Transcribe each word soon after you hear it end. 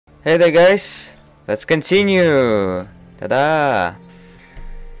Hey there guys, let's continue! Ta-da!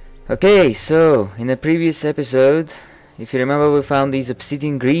 Okay, so in the previous episode, if you remember, we found these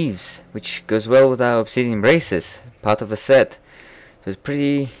obsidian greaves, which goes well with our obsidian braces, part of a set. So it's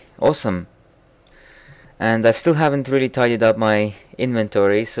pretty awesome. And I still haven't really tidied up my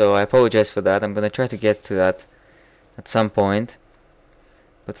inventory, so I apologize for that. I'm gonna try to get to that at some point.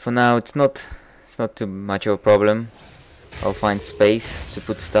 But for now it's not too much of a problem. I'll find space to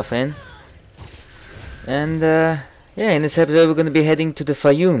put stuff in. And yeah, in this episode we're going to be heading to the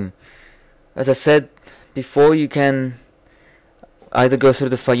Fayum. As I said before, you can either go through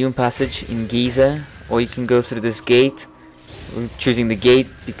the Fayum passage in Giza, or you can go through this gate. We're choosing the gate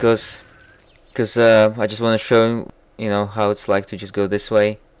because I just want to show you know how it's like to just go this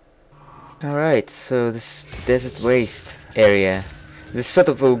way. Alright, so this desert waste area. This sort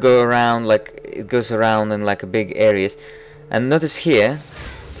of will go around, like it goes around in like a big areas. And notice here,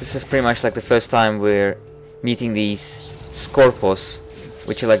 this is pretty much like the first time we're meeting these Scorpos,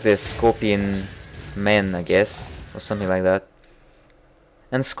 which are like the scorpion men, I guess, or something like that.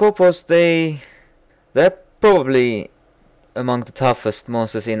 And Scorpos, they're probably among the toughest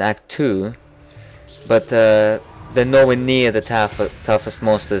monsters in Act 2, but they're nowhere near the toughest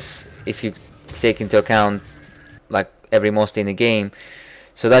monsters if you take into account like every monster in the game.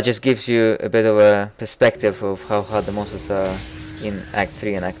 So that just gives you a bit of a perspective of how hard the monsters are in Act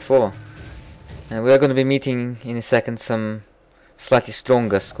 3 and Act 4. And we are going to be meeting in a second some slightly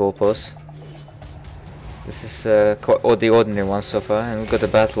stronger Scorpos. This is the ordinary ones so far, and we've got a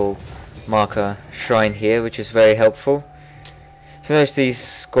battle marker shrine here, which is very helpful. If you notice, these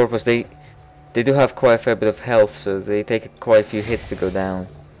Scorpos, they do have quite a fair bit of health, so they take quite a few hits to go down.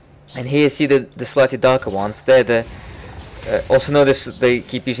 And here you see the slightly darker ones. They're the also notice they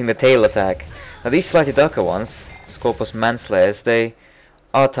keep using the tail attack. Now these slightly darker ones, Scorpos Manslayers, they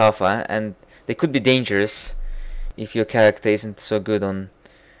are tougher and they could be dangerous if your character isn't so good on,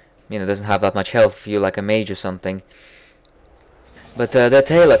 you know, doesn't have that much health, if you're like a mage or something. But the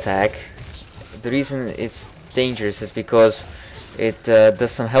tail attack, the reason it's dangerous is because it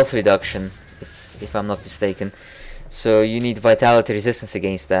does some health reduction, if I'm not mistaken. So you need vitality resistance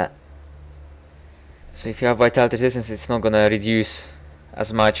against that. So if you have vitality resistance, it's not gonna reduce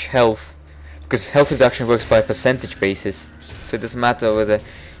as much health, because health reduction works by percentage basis. So it doesn't matter whether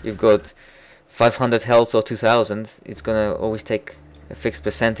you've got 500 health or 2000, it's gonna always take a fixed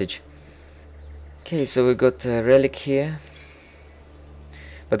percentage. Okay, so we've got a relic here.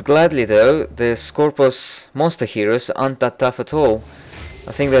 But gladly though, the Scorpos monster heroes aren't that tough at all.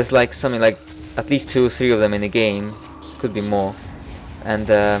 I think there's like something like at least 2 or 3 of them in the game, could be more.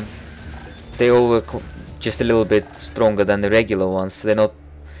 And they all were just a little bit stronger than the regular ones. They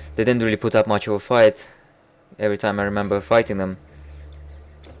didn't really put up much of a fight every time I remember fighting them.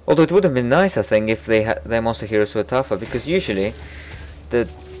 Although it would have been nice, I think, if their monster heroes were tougher, because usually the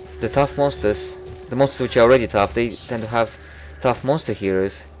tough monsters, the monsters which are already tough, they tend to have tough monster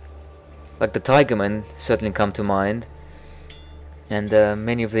heroes. Like the Tigermen certainly come to mind, and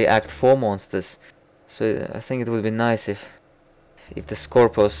many of the Act 4 monsters. So I think it would be nice if the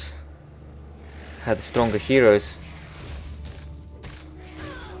Scorpos had stronger heroes.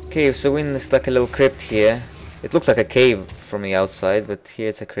 Okay, so we're in this like a little crypt here. It looks like a cave from the outside, but here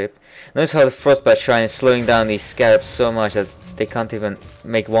it's a crypt. Notice how the Frostbite Shrine is slowing down these scarabs so much that they can't even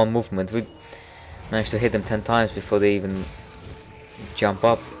make one movement. We managed to hit them 10 times before they even jump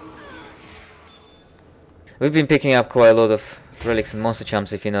up. We've been picking up quite a lot of relics and monster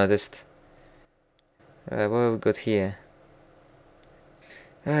chumps, if you noticed. What have we got here?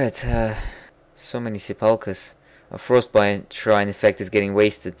 Right, so many sepulchres. A Frostbite Shrine effect is getting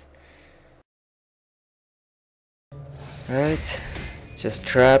wasted. Right, just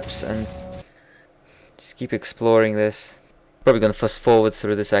traps, and just keep exploring this. Probably gonna fast forward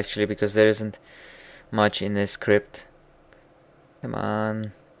through this actually, because there isn't much in this crypt. Come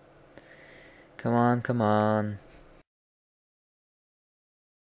on. Come on, come on.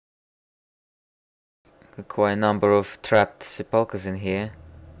 Got quite a number of trapped sepulchres in here.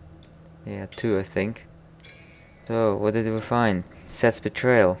 Yeah, 2 I think. So, what did we find? Seth's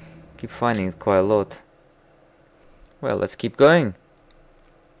betrayal. Keep finding it quite a lot. Well, let's keep going.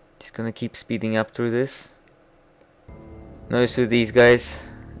 Just gonna keep speeding up through this. Notice with these guys,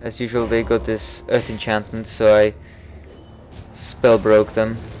 as usual, they got this earth enchantment, so I spell broke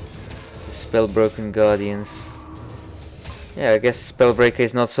them. The spell broken guardians. Yeah, I guess spellbreaker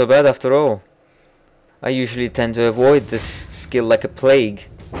is not so bad after all. I usually tend to avoid this skill like a plague.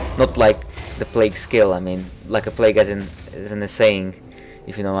 Not like the plague skill, I mean, like a plague as in a saying,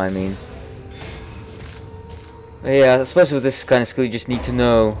 if you know what I mean. Yeah, I suppose with this kind of skill you just need to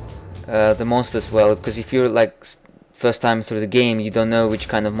know the monsters well, because if you're like first time through the game, you don't know which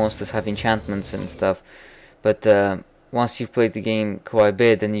kind of monsters have enchantments and stuff. But once you've played the game quite a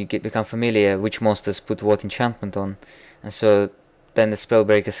bit, then you become familiar which monsters put what enchantment on, and so then the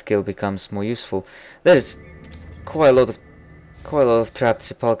spellbreaker skill becomes more useful. There's quite a lot of trapped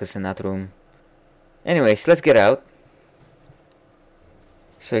sepulchres in that room. Anyways, let's get out.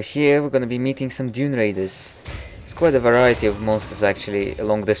 So here we're gonna be meeting some Dune Raiders. There's quite a variety of monsters actually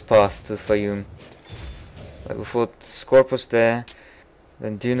along this path to Fayum. Like we fought Scorpus there,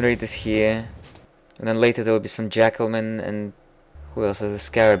 then Dune Raiders here, and then later there will be some Jackalmen and who else? The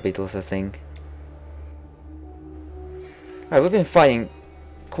Scarab Beetles, I think. Alright, we've been fighting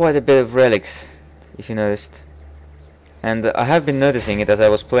quite a bit of relics, if you noticed. And I have been noticing it as I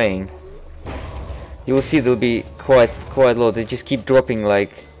was playing. You will see there'll be quite a lot. They just keep dropping,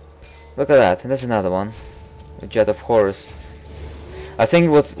 like, look at that, and there's another one, a Jet of Horus. I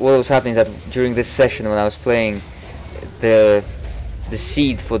think what was happening is that during this session when I was playing, the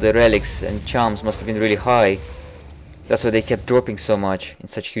seed for the relics and charms must have been really high. That's why they kept dropping so much in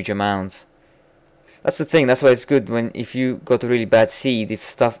such huge amounts. That's the thing. That's why it's good when if you got a really bad seed,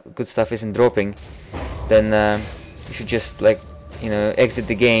 if good stuff isn't dropping, then you should just exit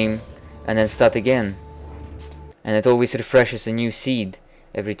the game and then start again. And it always refreshes a new seed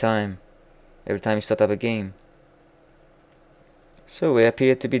every time you start up a game. So we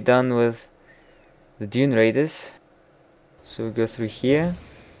appear to be done with the Dune Raiders. So we go through here.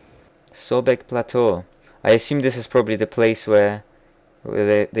 Sobek Plateau. I assume this is probably the place where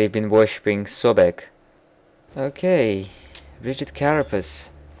they've been worshipping Sobek. Okay, Rigid Carapace.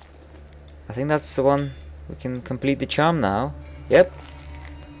 I think that's the one. We can complete the charm now. Yep.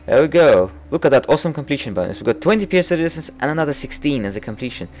 There we go. Look at that awesome completion bonus. We've got 20 pierce resistance and another 16 as a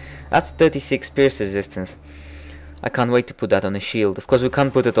completion. That's 36 pierce resistance. I can't wait to put that on the shield. Of course we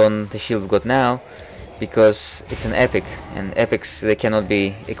can't put it on the shield we've got now because it's an epic, and epics, they cannot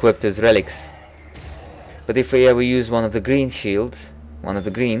be equipped with relics. But if we ever use one of the green shields, one of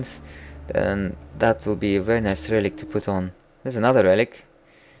the greens, then that will be a very nice relic to put on. There's another relic,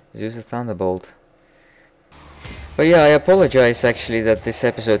 Zeus of Thunderbolt. But yeah, I apologize actually that this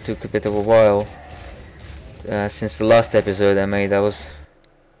episode took a bit of a while. Since the last episode I made, I was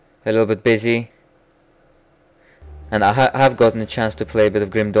a little bit busy. And I have gotten a chance to play a bit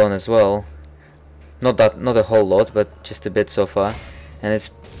of Grim Dawn as well. Not a whole lot, but just a bit so far. And it's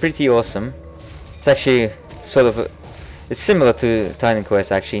pretty awesome. It's actually sort of it's similar to Titan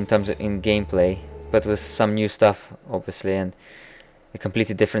Quest actually in terms of gameplay, but with some new stuff obviously, and a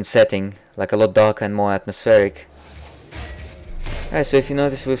completely different setting, like a lot darker and more atmospheric. Alright, so if you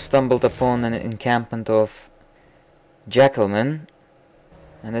notice, we've stumbled upon an encampment of Jackalmen,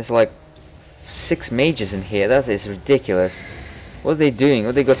 and there's like 6 mages in here. That is ridiculous. What are they doing?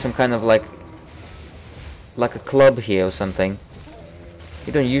 What, they got some kind of like a club here or something?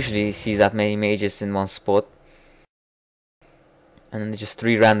 You don't usually see that many mages in one spot. And then there's just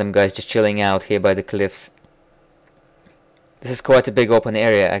 3 random guys just chilling out here by the cliffs. This is quite a big open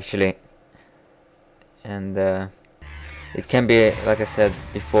area actually, and it can be, like I said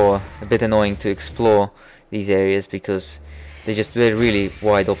before, a bit annoying to explore these areas because they're really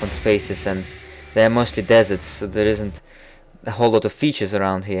wide open spaces and they're mostly deserts, so there isn't a whole lot of features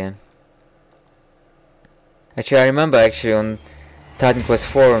around here. Actually, I remember on Titan Quest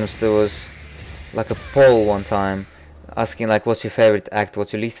forums there was like a poll one time asking like what's your favorite act,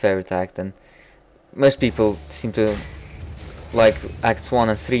 what's your least favorite act, and most people seem to like Acts 1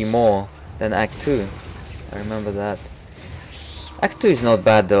 and 3 more than Act 2. I remember that. Act 2 is not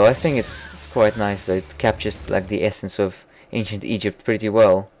bad though. I think it's quite nice though. It captures like the essence of ancient Egypt pretty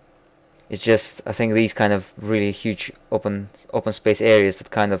well. It's just, I think these kind of really huge open space areas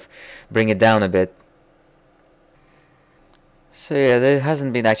that kind of bring it down a bit. So yeah, there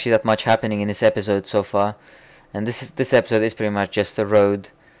hasn't been actually that much happening in this episode so far, and this episode is pretty much just a road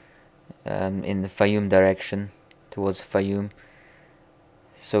in the Fayum direction, towards Fayum.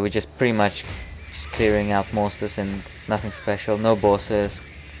 So we're just pretty much just clearing out monsters and nothing special, no bosses,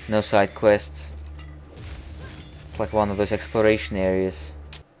 no side quests. It's like one of those exploration areas.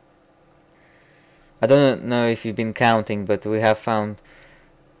 I don't know if you've been counting, but we have found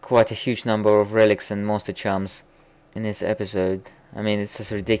quite a huge number of relics and monster charms in this episode. I mean, it's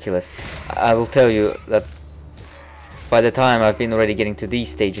just ridiculous. I will tell you that by the time I've been already getting to these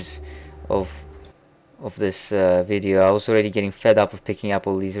stages of this video, I was already getting fed up of picking up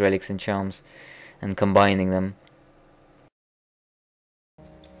all these relics and charms and combining them.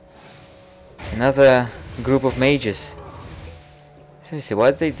 Another group of mages. Seriously,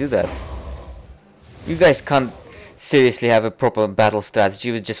 why did they do that? You guys can't seriously have a proper battle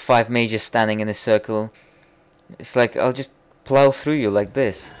strategy with just 5 mages standing in a circle. It's like, I'll just plow through you like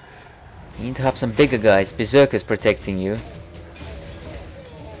this. You need to have some bigger guys, berserkers protecting you.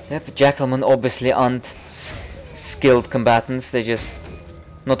 Yep, Jackalmen obviously aren't skilled combatants, they're just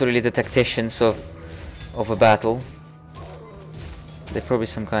not really the tacticians of a battle. They're probably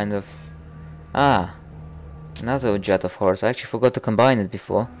some kind of... Ah, another jet of horse. I actually forgot to combine it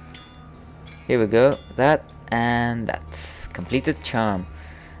before. Here we go, that and that. Completed charm.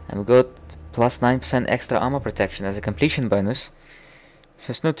 And we got plus 9% extra armor protection as a completion bonus.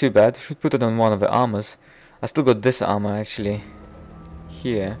 So it's not too bad. Should put it on one of the armors. I still got this armor actually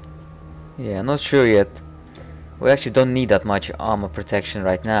here. Yeah, I'm not sure yet. We actually don't need that much armor protection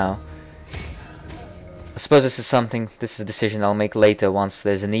right now. I suppose this is a decision I'll make later once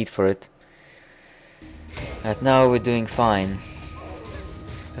there's a need for it. Right now we're doing fine.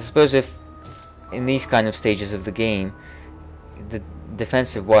 I suppose if in these kind of stages of the game, the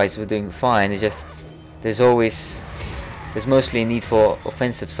defensive wise we're doing fine, it's just there's mostly a need for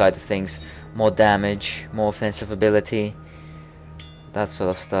offensive side of things. More damage, more offensive ability, that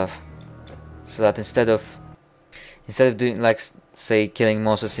sort of stuff. So that instead of doing like say killing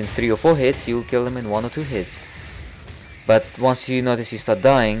monsters in 3 or 4 hits, you'll kill them in 1 or 2 hits. But once you notice you start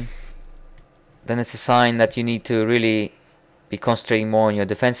dying, then it's a sign that you need to really be concentrating more on your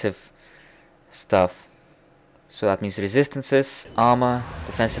defensive stuff. So that means resistances, armor,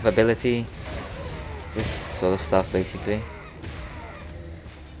 defensive ability, this sort of stuff basically.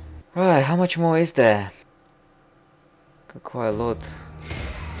 Right, how much more is there? Got quite a lot.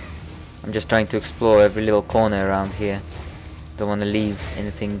 I'm just trying to explore every little corner around here. Don't want to leave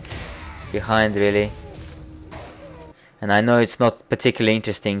anything behind really. And I know it's not particularly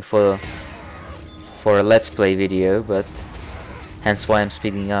interesting for a let's play video, but hence why I'm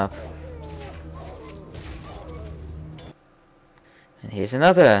speeding up. And here's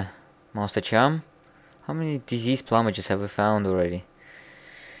another monster charm. How many disease plumages have we found already?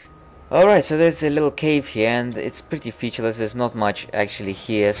 Alright, so there's a little cave here and it's pretty featureless. There's not much actually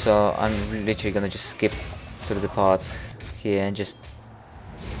here, so I'm literally gonna just skip through the parts here and just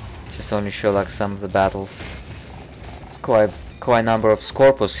only show like some of the battles. There's quite a number of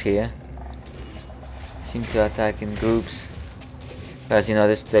Scorpos here. Seem to attack in groups. As you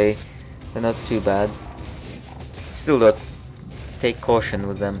notice, they're not too bad. Still though, take caution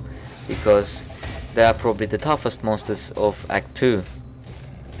with them because they are probably the toughest monsters of Act 2.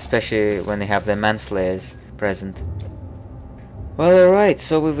 Especially when they have their manslayers present. Well, alright,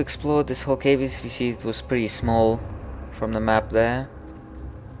 so we've explored this whole cave. As you see, it was pretty small from the map there.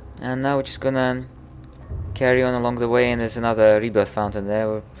 And now we're just gonna carry on along the way, and there's another rebirth fountain there.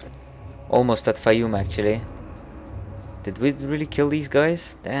 We're almost at Fayum actually. Did we really kill these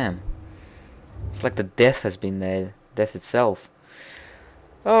guys? Damn. It's like the death has been there. Death itself.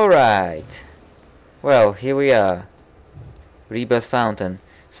 Alright. Well, here we are. Rebirth fountain.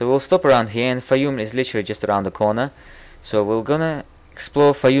 So we'll stop around here, and Fayum is literally just around the corner. So we're gonna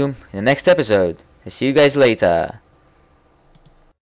explore Fayum in the next episode. I'll see you guys later.